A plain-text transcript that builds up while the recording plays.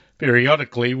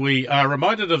Periodically, we are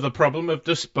reminded of the problem of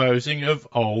disposing of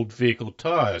old vehicle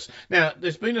tyres. Now,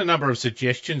 there's been a number of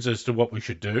suggestions as to what we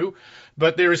should do,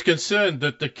 but there is concern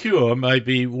that the cure may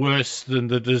be worse than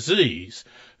the disease,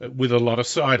 with a lot of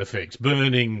side effects.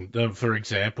 Burning them, for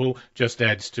example, just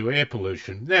adds to air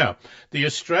pollution. Now, the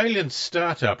Australian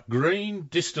startup Green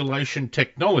Distillation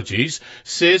Technologies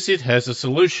says it has a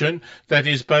solution that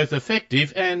is both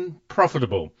effective and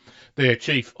profitable. Their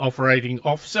Chief Operating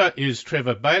Officer is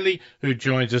Trevor Bailey, who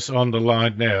joins us on the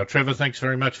line now. Trevor, thanks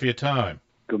very much for your time.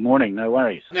 Good morning, no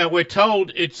worries. Now, we're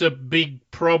told it's a big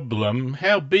problem.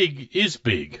 How big is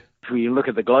big? If we look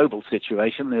at the global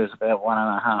situation, there's about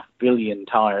 1.5 billion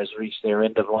tyres reach their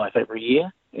end of life every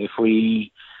year. If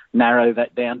we narrow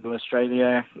that down to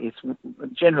Australia, it's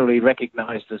generally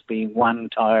recognised as being one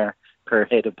tyre per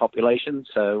head of population,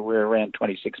 so we're around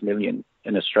 26 million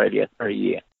in Australia per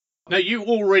year. Now, you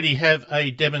already have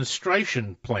a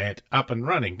demonstration plant up and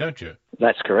running, don't you?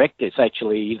 That's correct. It's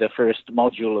actually the first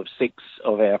module of 6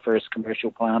 of our first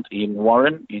commercial plant in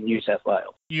Warren, in New South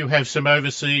Wales. You have some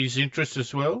overseas interest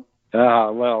as well?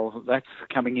 Well, that's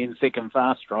coming in thick and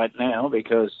fast right now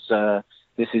because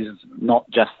this is not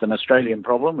just an Australian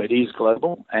problem, it is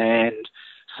global, and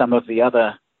some of the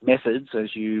other methods,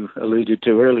 as you alluded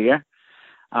to earlier,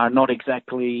 are not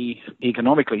exactly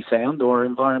economically sound or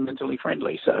environmentally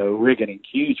friendly. So we're getting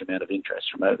a huge amount of interest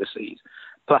from overseas.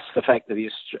 Plus the fact that the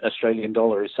Australian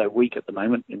dollar is so weak at the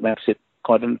moment, it makes it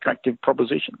quite an attractive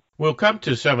proposition. We'll come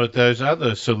to some of those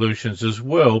other solutions as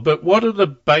well, but what are the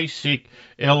basic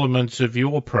elements of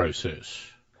your process?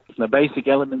 The basic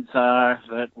elements are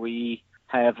that we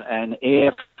have an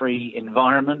air-free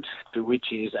environment to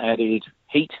which is added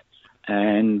heat,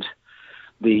 and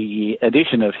the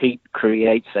addition of heat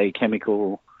creates a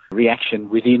chemical reaction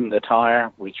within the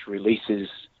tyre which releases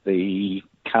the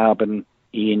carbon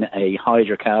in a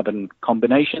hydrocarbon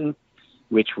combination,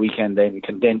 which we can then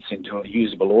condense into a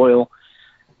usable oil.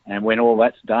 And when all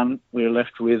that's done, we're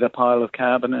left with a pile of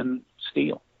carbon and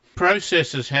steel.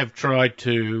 Processors have tried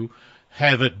to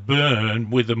have it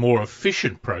burn with a more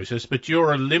efficient process, but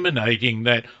you're eliminating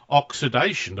that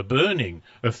oxidation, the burning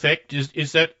effect.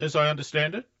 Is that as I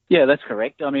understand it? Yeah, that's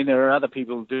correct. I mean, there are other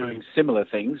people doing similar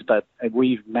things, but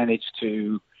we've managed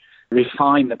to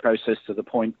refine the process to the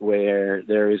point where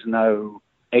there is no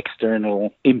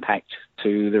external impact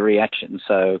to the reaction.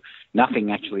 So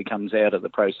nothing actually comes out of the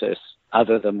process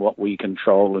other than what we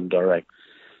control and direct.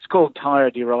 It's called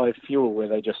tyre-derived fuel, where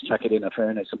they just chuck it in a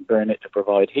furnace and burn it to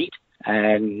provide heat.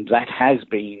 And that has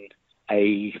been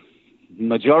a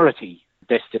majority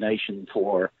destination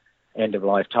for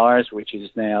end-of-life tyres, which is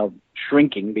now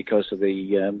shrinking because of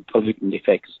the pollutant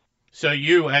effects. So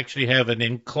you actually have an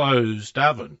enclosed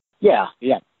oven?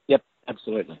 Yep,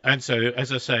 absolutely. And so,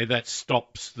 as I say, that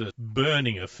stops the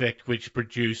burning effect, which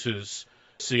produces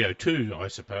CO2, I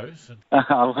suppose.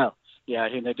 Well, yeah,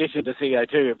 in addition to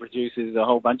CO2, it produces a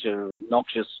whole bunch of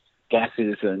noxious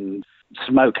gases and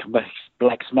smoke,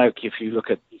 black smoke. If you look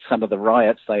at some of the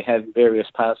riots they have in various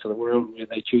parts of the world where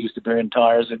they choose to burn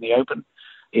tyres in the open,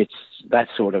 it's that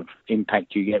sort of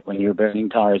impact you get when you're burning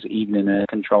tyres, even in a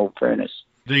controlled furnace.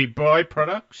 The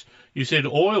byproducts, you said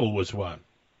oil was one.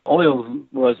 Oil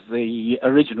was the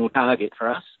original target for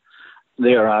us.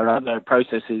 There are other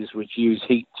processes which use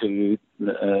heat to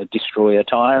destroy a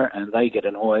tyre, and they get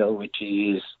an oil which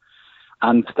is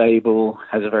unstable,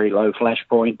 has a very low flash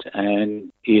point, and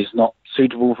is not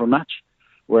suitable for much.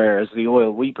 Whereas the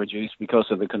oil we produce, because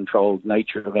of the controlled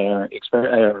nature of our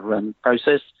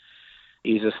process,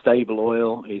 is a stable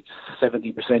oil. It's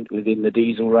 70% within the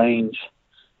diesel range.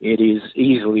 It is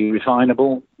easily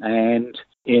refinable, and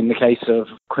in the case of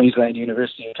Queensland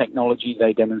University of Technology,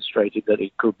 they demonstrated that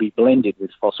it could be blended with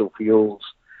fossil fuels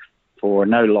for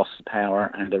no loss of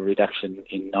power and a reduction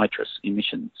in nitrous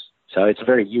emissions. So it's a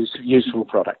very useful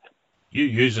product. You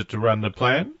use it to run the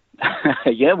plant?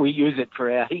 Yeah, we use it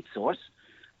for our heat source.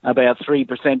 About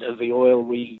 3% of the oil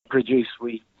we produce,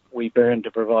 we burn to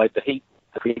provide the heat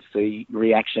that creates the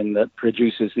reaction that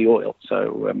produces the oil.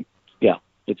 So,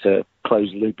 it's a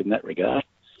closed loop in that regard.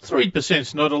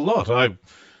 3%'s not a lot. I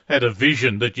had a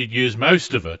vision that you'd use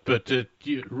most of it, but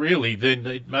really then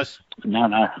it must...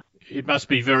 No. It must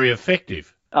be very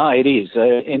effective. It is.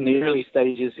 In the early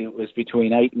stages, it was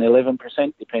between 8 and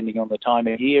 11%, depending on the time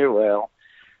of year. Well,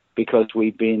 because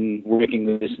we've been working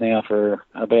with this now for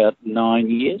about 9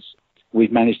 years,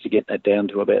 we've managed to get that down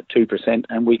to about 2%,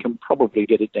 and we can probably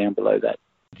get it down below that.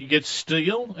 Do you get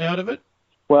steel out of it?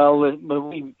 Well,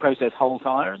 we process whole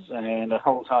tyres, and a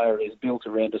whole tyre is built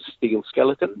around a steel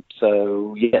skeleton.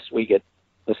 So, yes, we get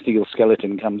the steel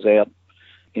skeleton comes out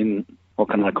in what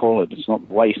can I call it? It's not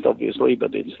waste, obviously,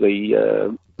 but it's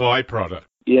the Byproduct.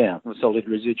 the solid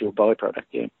residual byproduct.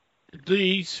 Yeah.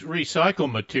 These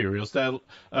recycled materials, they'll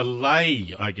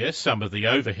allay, I guess, some of the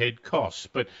overhead costs,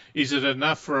 but is it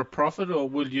enough for a profit, or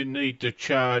will you need to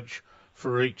charge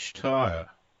for each tyre?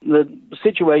 The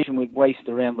situation with waste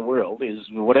around the world is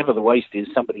whatever the waste is,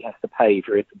 somebody has to pay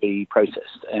for it to be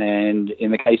processed. And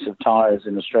in the case of tyres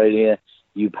in Australia,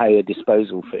 you pay a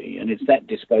disposal fee, and it's that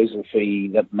disposal fee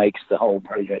that makes the whole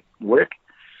project work.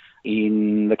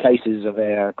 In the cases of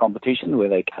our competition, where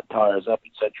they cut tyres up,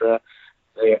 etc.,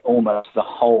 they're almost the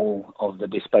whole of the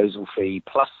disposal fee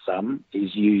plus some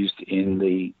is used in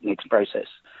the next process.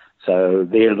 So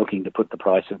they're looking to put the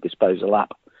price of disposal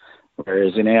up.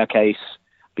 Whereas in our case,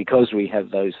 because we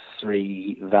have those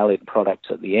three valid products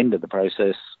at the end of the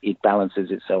process, it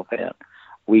balances itself out.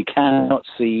 We cannot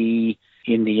see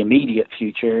in the immediate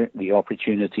future the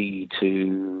opportunity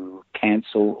to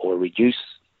cancel or reduce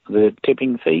the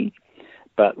tipping fee,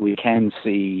 but we can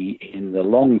see in the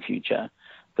long future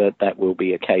that will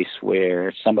be a case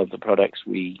where some of the products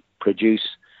we produce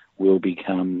will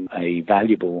become a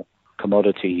valuable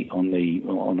commodity on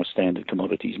a standard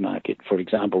commodities market. For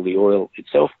example, the oil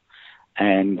itself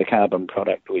and the carbon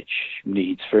product, which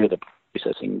needs further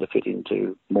processing to fit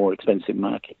into more expensive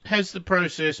markets. Has the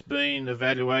process been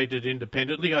evaluated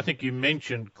independently? I think you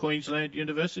mentioned Queensland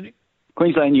University.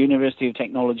 Queensland University of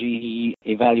Technology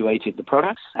evaluated the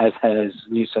products, as has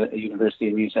University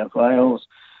of New South Wales,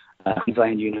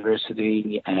 Queensland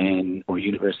University or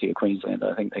University of Queensland,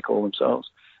 I think they call themselves,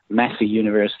 Massey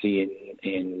University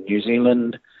in New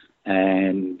Zealand,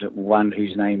 and one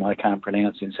whose name I can't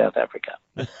pronounce in South Africa.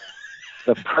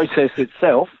 The process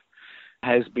itself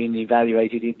has been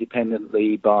evaluated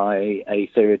independently by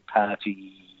a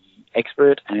third-party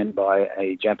expert and by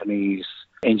a Japanese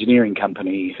engineering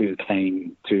company who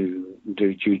came to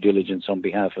do due diligence on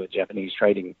behalf of a Japanese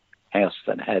trading house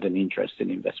that had an interest in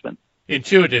investment.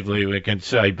 Intuitively, we can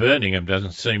say burning them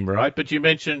doesn't seem right, but you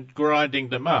mentioned grinding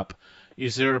them up.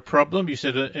 Is there a problem? You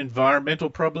said an environmental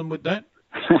problem with that?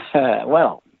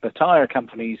 Well, the tyre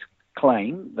companies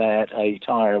claim that a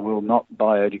tyre will not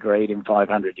biodegrade in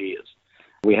 500 years.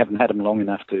 We haven't had them long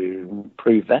enough to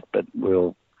prove that, but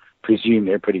we'll presume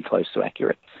they're pretty close to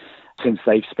accurate, since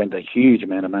they've spent a huge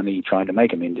amount of money trying to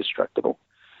make them indestructible.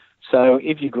 So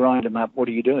if you grind them up, what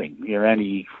are you doing? You're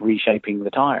only reshaping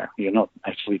the tyre. You're not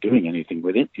actually doing anything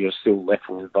with it. You're still left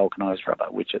with vulcanized rubber,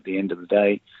 which at the end of the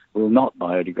day will not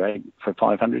biodegrade for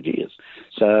 500 years.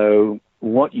 So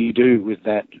what you do with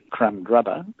that crumbed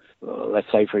rubber,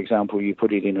 let's say, for example, you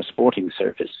put it in a sporting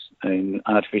surface in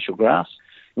artificial grass.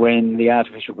 When the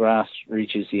artificial grass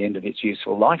reaches the end of its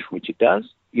useful life, which it does,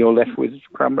 you're left with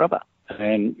crumb rubber,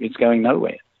 and it's going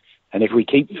nowhere. And if we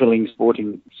keep filling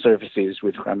sporting surfaces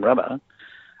with crumb rubber,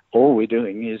 all we're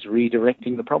doing is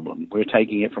redirecting the problem. We're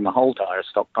taking it from a whole tyre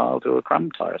stockpile to a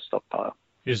crumb tyre stockpile.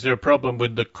 Is there a problem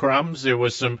with the crumbs? There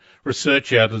was some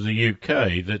research out of the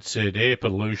UK that said air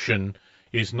pollution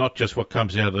is not just what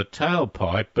comes out of the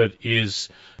tailpipe, but is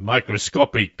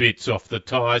microscopic bits off the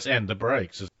tyres and the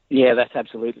brakes. Yeah, that's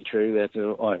absolutely true.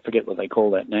 I forget what they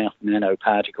call that now,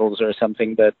 nanoparticles or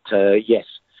something, but yes.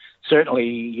 Certainly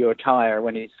your tyre,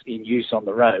 when it's in use on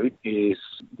the road, is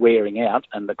wearing out,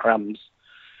 and the crumbs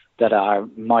that are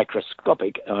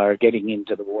microscopic are getting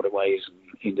into the waterways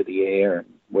and into the air and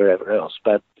wherever else.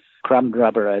 But crumbed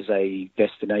rubber as a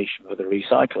destination for the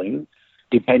recycling,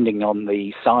 depending on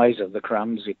the size of the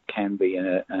crumbs, it can be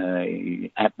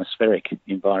an atmospheric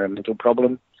environmental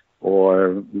problem,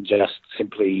 or just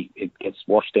simply it gets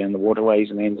washed down the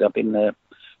waterways and ends up in the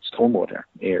stormwater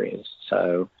areas.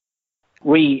 So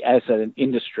we as an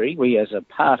industry, we as a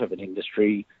part of an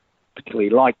industry, particularly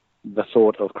like the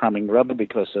thought of crumbing rubber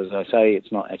because, as I say,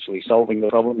 it's not actually solving the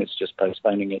problem, it's just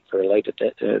postponing it for a later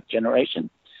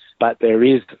generation. But there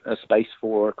is a space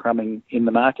for crumbing in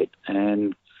the market,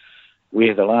 and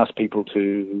we're the last people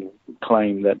to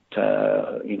claim that,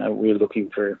 we're looking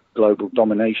for global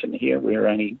domination here. We're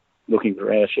only looking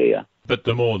for our share. But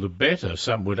the more the better,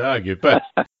 some would argue. But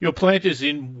your plant is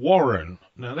in Warren.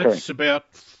 Now, that's correct. About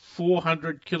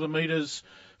 400 kilometres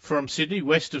from Sydney,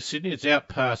 west of Sydney. It's out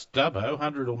past Dubbo,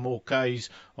 100 or more k's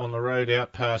on the road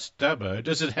out past Dubbo.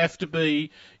 Does it have to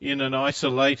be in a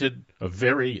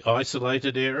very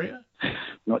isolated area?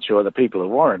 Not sure the people of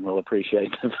Warren will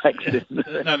appreciate the fact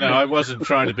that... No, I wasn't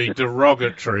trying to be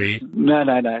derogatory.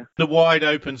 No. The wide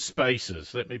open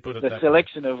spaces, let me put it that way.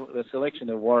 The selection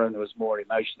of Warren was more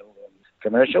emotional than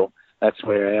commercial. That's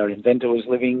where our inventor was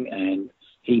living, and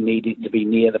he needed to be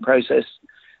near the process.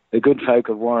 The good folk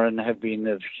of Warren have been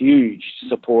of huge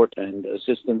support and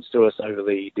assistance to us over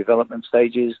the development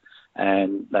stages.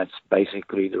 and that's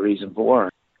basically the reason for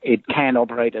it. It can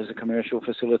operate as a commercial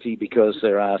facility because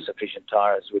there are sufficient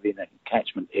tyres within a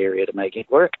catchment area to make it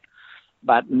work.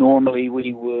 But normally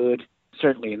we would,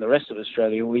 certainly in the rest of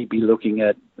Australia, we'd be looking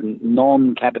at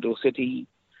non-capital city,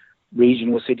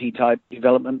 regional city type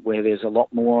development where there's a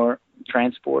lot more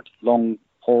transport,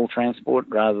 long-haul transport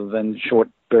rather than short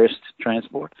burst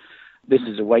transport. This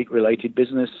is a weight-related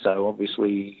business, so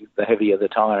obviously the heavier the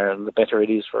tyre, the better it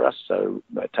is for us. So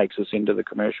that takes us into the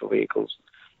commercial vehicles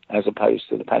as opposed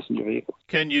to the passenger vehicles.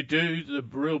 Can you do the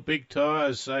real big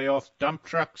tyres, say, off dump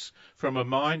trucks from a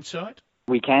mine site?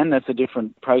 We can. That's a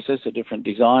different process, a different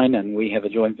design, and we have a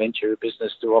joint venture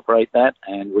business to operate that.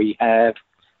 And we have,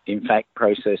 in fact,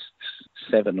 processed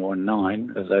 7 or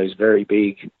 9 of those very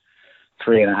big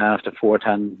 3.5 to 4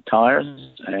 ton tyres,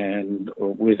 and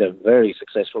with a very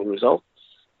successful result.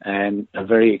 And a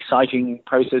very exciting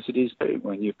process it is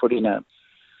when you put in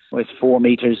with 4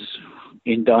 meters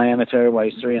in diameter,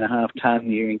 weighs 3.5 ton,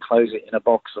 you enclose it in a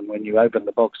box, and when you open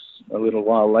the box a little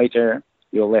while later,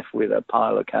 you're left with a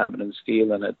pile of carbon and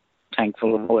steel and a tank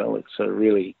full of oil. It's a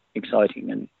really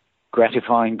exciting and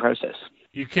gratifying process.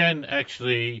 You can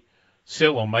actually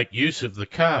sell or make use of the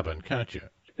carbon, can't you?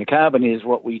 The carbon is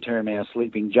what we term our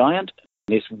sleeping giant.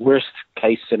 In this worst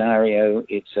case scenario,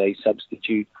 it's a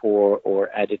substitute for or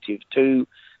additive to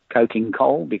coking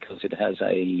coal because it has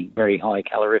a very high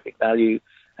calorific value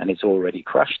and it's already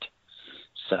crushed.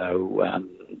 So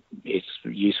it's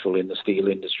useful in the steel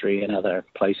industry and other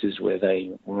places where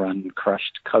they run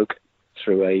crushed coke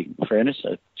through a furnace,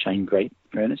 a chain grate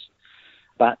furnace.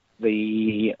 But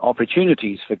the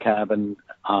opportunities for carbon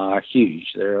are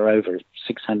huge. There are over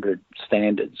 600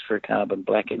 standards for carbon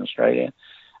black in Australia,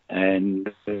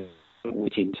 and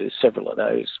into several of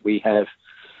those. We have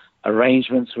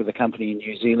arrangements with a company in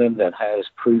New Zealand that has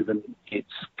proven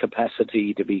its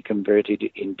capacity to be converted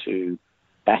into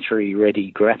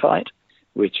battery-ready graphite,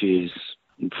 which is,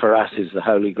 for us, is the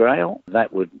holy grail.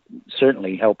 That would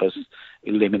certainly help us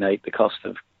eliminate the cost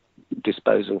of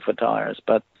disposal for tyres.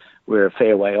 But we're a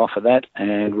fair way off of that,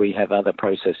 and we have other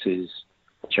processes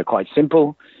which are quite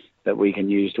simple that we can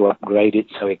use to upgrade it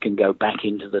so it can go back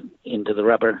into the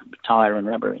rubber, tyre and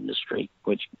rubber industry,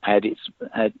 which add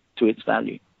to its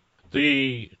value.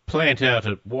 The plant out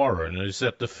at Warren, is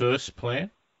that the first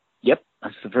plant? Yep,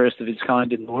 that's the first of its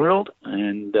kind in the world,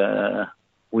 and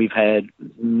we've had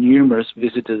numerous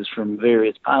visitors from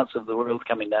various parts of the world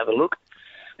coming to have a look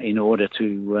in order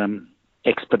to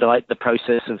expedite the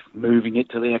process of moving it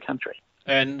to their country.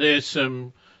 And there's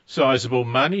some sizable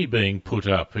money being put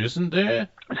up, isn't there?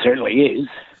 It certainly is.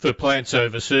 For plants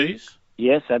overseas?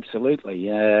 Yes, absolutely.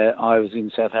 I was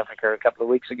in South Africa a couple of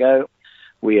weeks ago.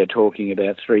 We are talking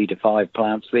about 3 to 5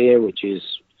 plants there, which is,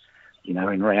 in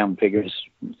round figures,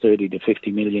 30 to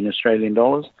 50 million Australian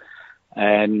dollars.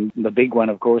 And the big one,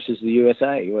 of course, is the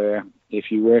USA, where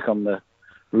if you work on the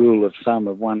rule of thumb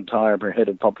of 1 tyre per head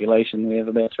of population, we have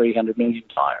about 300 million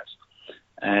tyres.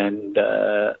 And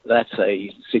that's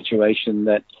a situation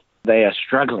that they are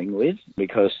struggling with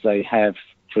because they have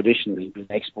traditionally been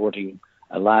exporting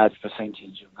a large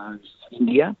percentage of those to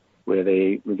India, where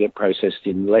they get processed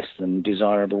in less than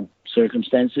desirable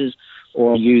circumstances,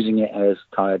 or using it as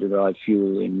tyre-derived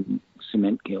fuel in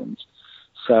cement kilns.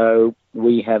 So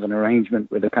we have an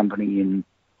arrangement with a company in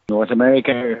North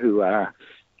America who are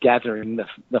gathering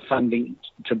the funding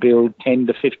to build 10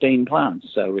 to 15 plants.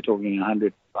 So we're talking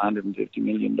 $100, $150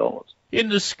 million. In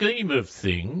the scheme of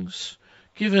things,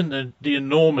 given the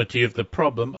enormity of the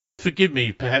problem, forgive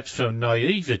me perhaps for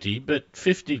naivety, but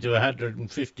 $50 to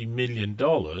 $150 million,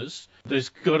 there's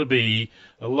got to be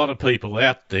a lot of people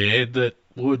out there that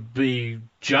would be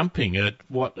jumping at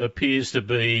what appears to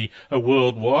be a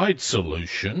worldwide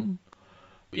solution.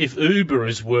 If Uber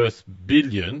is worth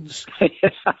billions,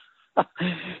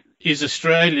 is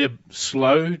Australia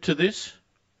slow to this?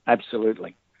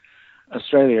 Absolutely.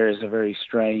 Australia is a very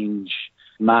strange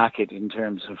market in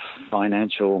terms of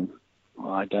financial,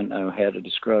 I don't know how to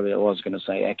describe it. I was going to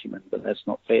say acumen, but that's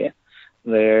not fair.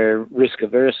 They're risk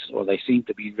averse, or they seem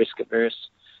to be risk averse.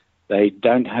 They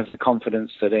don't have the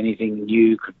confidence that anything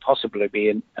new could possibly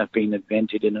have been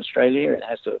invented in Australia. It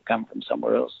has to have come from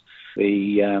somewhere else.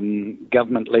 The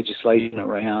government legislation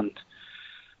around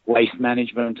waste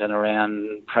management and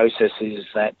around processes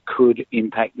that could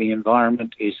impact the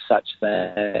environment is such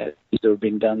that it should have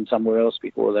been done somewhere else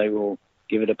before they will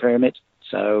give it a permit.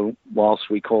 So whilst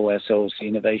we call ourselves the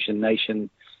Innovation Nation,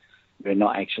 we're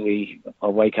not actually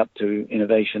awake up to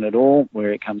innovation at all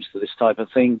where it comes to this type of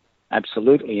thing.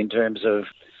 Absolutely, in terms of,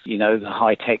 the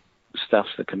high-tech stuff,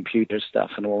 the computer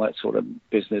stuff and all that sort of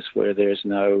business where there's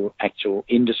no actual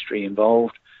industry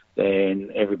involved,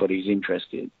 then everybody's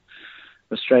interested.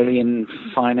 Australian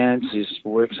finance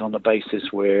works on the basis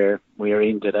where we're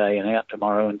in today and out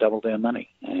tomorrow and double our money.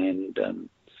 And,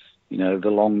 the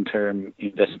long-term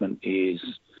investment is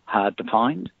hard to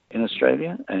find in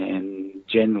Australia. And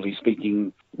generally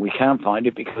speaking, we can't find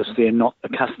it because they're not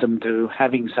accustomed to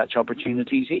having such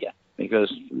opportunities here,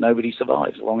 because nobody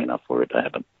survives long enough for it to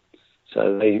happen.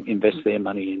 So they invest their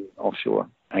money in offshore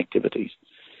activities.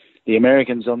 The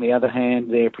Americans, on the other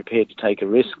hand, they're prepared to take a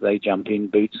risk. They jump in,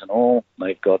 boots and all.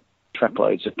 They've got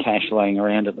truckloads of cash laying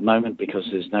around at the moment because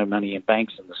there's no money in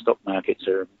banks and the stock markets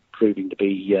are proving to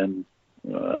be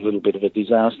a little bit of a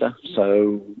disaster.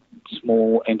 So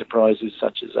small enterprises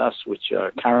such as us, which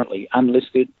are currently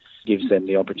unlisted, gives them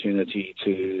the opportunity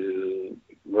to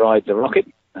ride the rocket,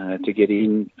 to get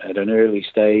in at an early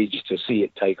stage, to see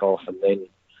it take off, and then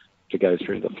to go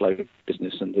through the float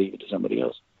business and leave it to somebody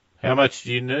else. How much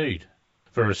do you need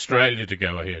for Australia to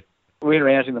go ahead? We're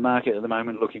out in the market at the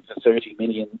moment looking for 30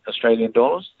 million Australian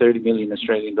dollars. 30 million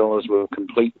Australian dollars will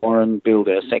complete Warren, build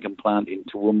our second plant in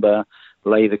Toowoomba,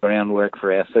 lay the groundwork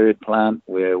for our third plant,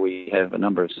 where we have a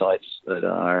number of sites that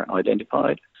are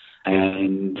identified,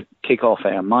 and kick off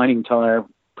our mining tyre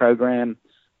program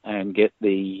and get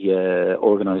the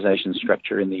organisation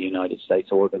structure in the United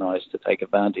States organised to take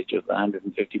advantage of the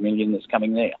 150 million that's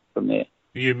coming there from there.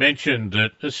 You mentioned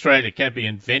that Australia can be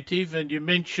inventive, and you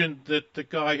mentioned that the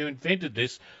guy who invented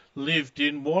this lived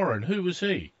in Warren. Who was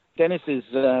he? Dennis is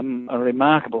a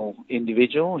remarkable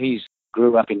individual. He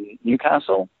grew up in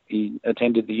Newcastle. He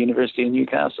attended the University of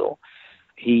Newcastle.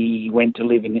 He went to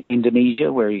live in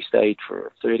Indonesia, where he stayed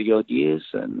for 30-odd years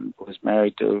and was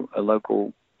married to a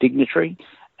local dignitary.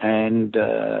 And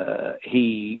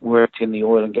he worked in the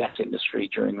oil and gas industry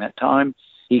during that time.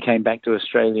 He came back to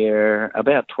Australia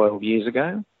about 12 years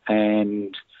ago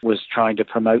and was trying to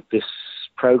promote this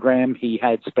program. He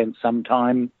had spent some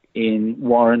time in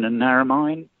Warren and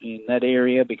Narromine, in that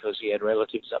area, because he had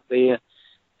relatives up there.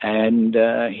 And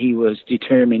he was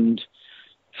determined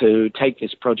to take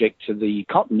this project to the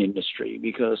cotton industry,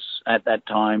 because at that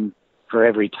time, for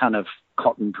every ton of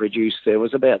cotton produced, there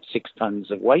was about 6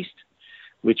 tons of waste,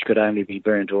 which could only be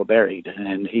burnt or buried,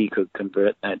 and he could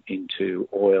convert that into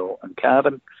oil and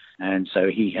carbon. And so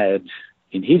he had,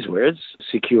 in his words,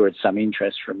 secured some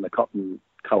interest from the cotton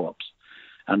co-ops.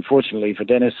 Unfortunately for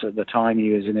Dennis, at the time he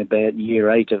was in about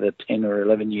year 8 of a 10 or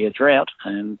 11-year drought,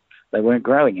 and they weren't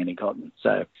growing any cotton.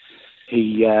 So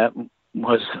he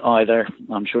was either,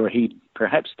 I'm sure he'd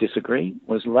perhaps disagree,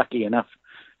 was lucky enough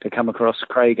to come across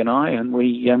Craig and I, and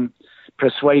we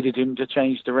persuaded him to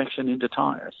change direction into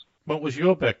tyres. What was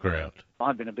your background?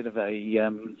 I've been a bit of a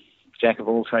jack of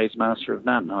all trades, master of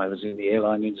none. I was in the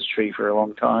airline industry for a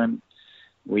long time.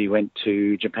 We went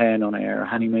to Japan on our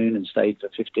honeymoon and stayed for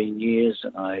 15 years,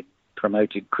 and I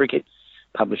promoted cricket,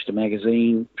 published a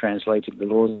magazine, translated the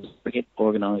laws of cricket,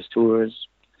 organised tours,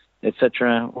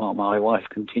 etc., while my wife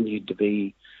continued to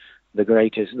be the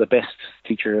best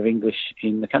teacher of English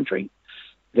in the country.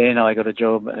 Then I got a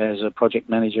job as a project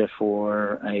manager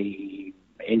for a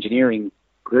engineering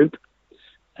group,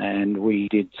 and we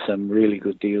did some really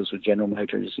good deals with General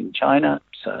Motors in China.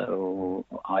 So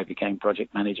I became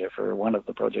project manager for one of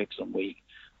the projects, and we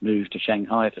moved to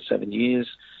Shanghai for 7 years.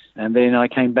 And then I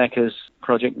came back as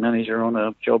project manager on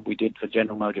a job we did for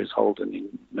General Motors Holden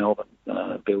in Melbourne,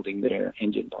 building their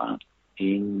engine plant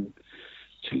in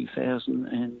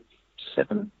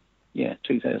 2007. Yeah,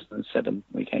 2007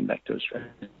 we came back to Australia.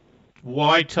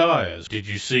 Why tyres? Did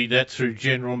you see that through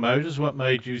General Motors? What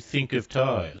made you think of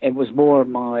tyres? It was more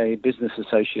my business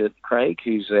associate, Craig,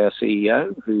 who's our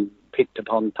CEO, who picked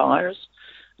upon tyres.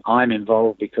 I'm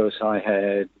involved because I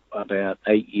had about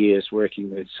 8 years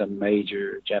working with some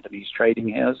major Japanese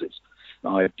trading houses.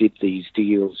 I did these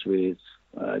deals with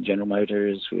General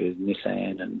Motors, with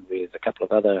Nissan, and with a couple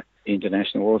of other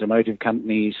international automotive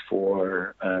companies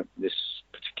for this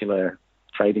particular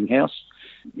trading house.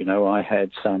 You know, I had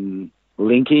some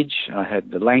linkage, I had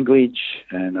the language,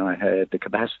 and I had the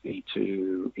capacity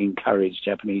to encourage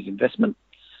Japanese investment.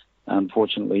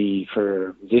 Unfortunately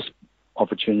for this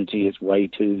opportunity, it's way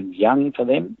too young for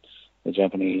them. The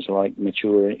Japanese like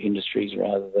mature industries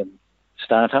rather than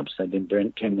startups. They've been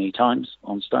burnt too many times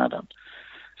on startups.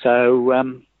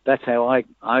 So that's how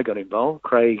I got involved.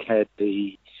 Craig had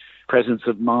the presence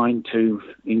of mind to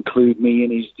include me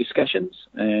in his discussions,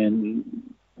 and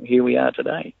here we are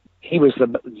today. He was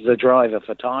the driver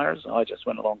for tyres. I just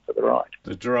went along for the ride.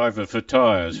 The driver for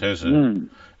tyres has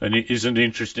an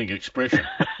interesting expression.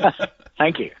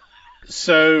 Thank you.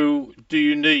 So, do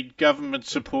you need government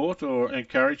support or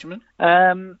encouragement?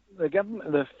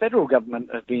 The federal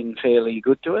government have been fairly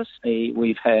good to us.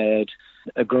 We've had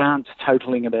a grant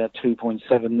totaling about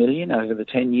 2.7 million over the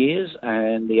 10 years,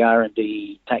 and the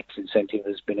R&D tax incentive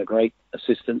has been a great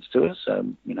assistance to us.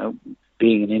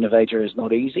 Being an innovator is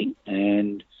not easy,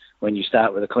 and when you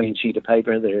start with a clean sheet of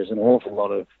paper, there's an awful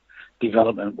lot of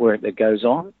development work that goes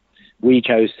on. We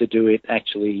chose to do it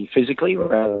actually physically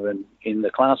rather than in the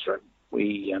classroom.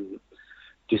 We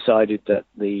decided that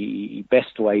the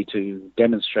best way to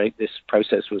demonstrate this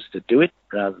process was to do it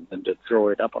rather than to throw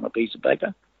it up on a piece of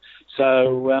paper.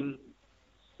 So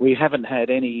we haven't had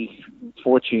any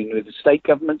fortune with the state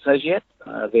governments as yet.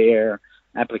 Their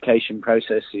application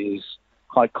process is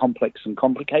quite complex and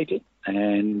complicated,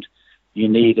 and you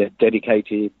need a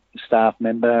dedicated staff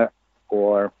member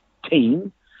or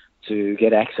team to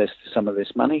get access to some of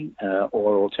this money,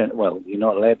 you're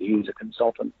not allowed to use a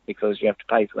consultant because you have to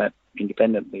pay for that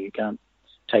independently. You can't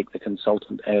take the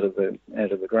consultant out of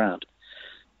the grant.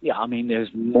 Yeah, I mean,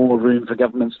 there's more room for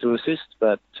governments to assist,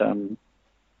 but,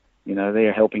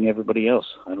 they're helping everybody else.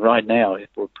 And right now, it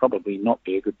will probably not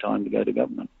be a good time to go to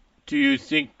government. Do you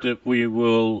think that we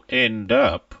will end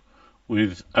up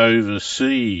with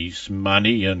overseas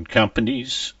money and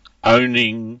companies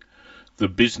owning the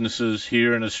businesses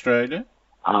here in Australia?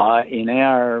 In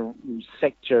our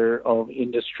sector of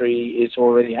industry, it's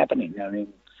already happening. I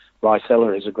mean,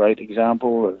 Ricella is a great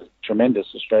example of a tremendous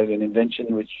Australian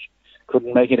invention which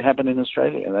couldn't make it happen in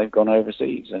Australia. They've gone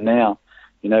overseas, and now,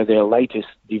 their latest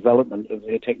development of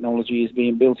their technology is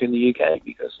being built in the UK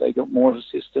because they got more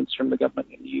assistance from the government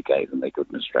in the UK than they could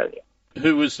in Australia.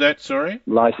 Who was that, sorry?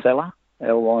 Lycella,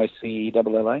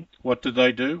 Lycella. What do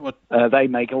they do? They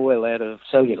make oil out of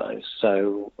cellulose,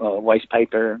 so waste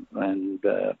paper and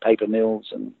paper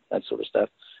mills and that sort of stuff.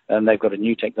 And they've got a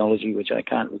new technology which I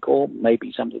can't recall,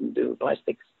 maybe something to do with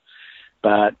plastics,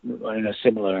 but in a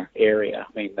similar area.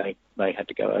 I mean, they had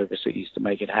to go overseas to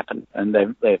make it happen, and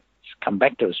they've come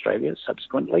back to Australia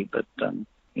subsequently. But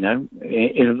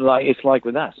it's like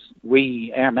with us.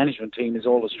 Our management team is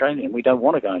all Australian. We don't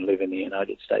want to go and live in the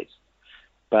United States,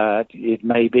 but it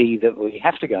may be that we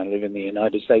have to go and live in the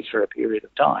United States for a period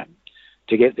of time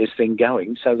to get this thing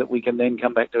going, so that we can then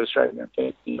come back to Australia.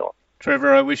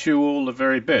 Trevor, I wish you all the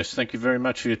very best. Thank you very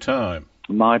much for your time.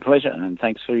 My pleasure, and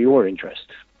thanks for your interest.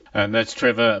 And that's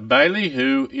Trevor Bailey,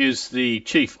 who is the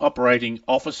Chief Operating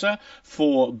Officer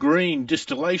for Green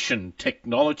Distillation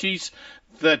Technologies,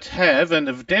 that have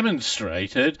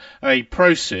demonstrated a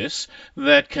process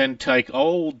that can take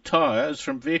old tyres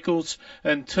from vehicles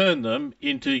and turn them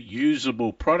into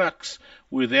usable products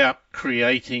without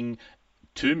creating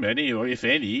too many, or if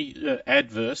any,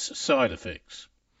 adverse side effects.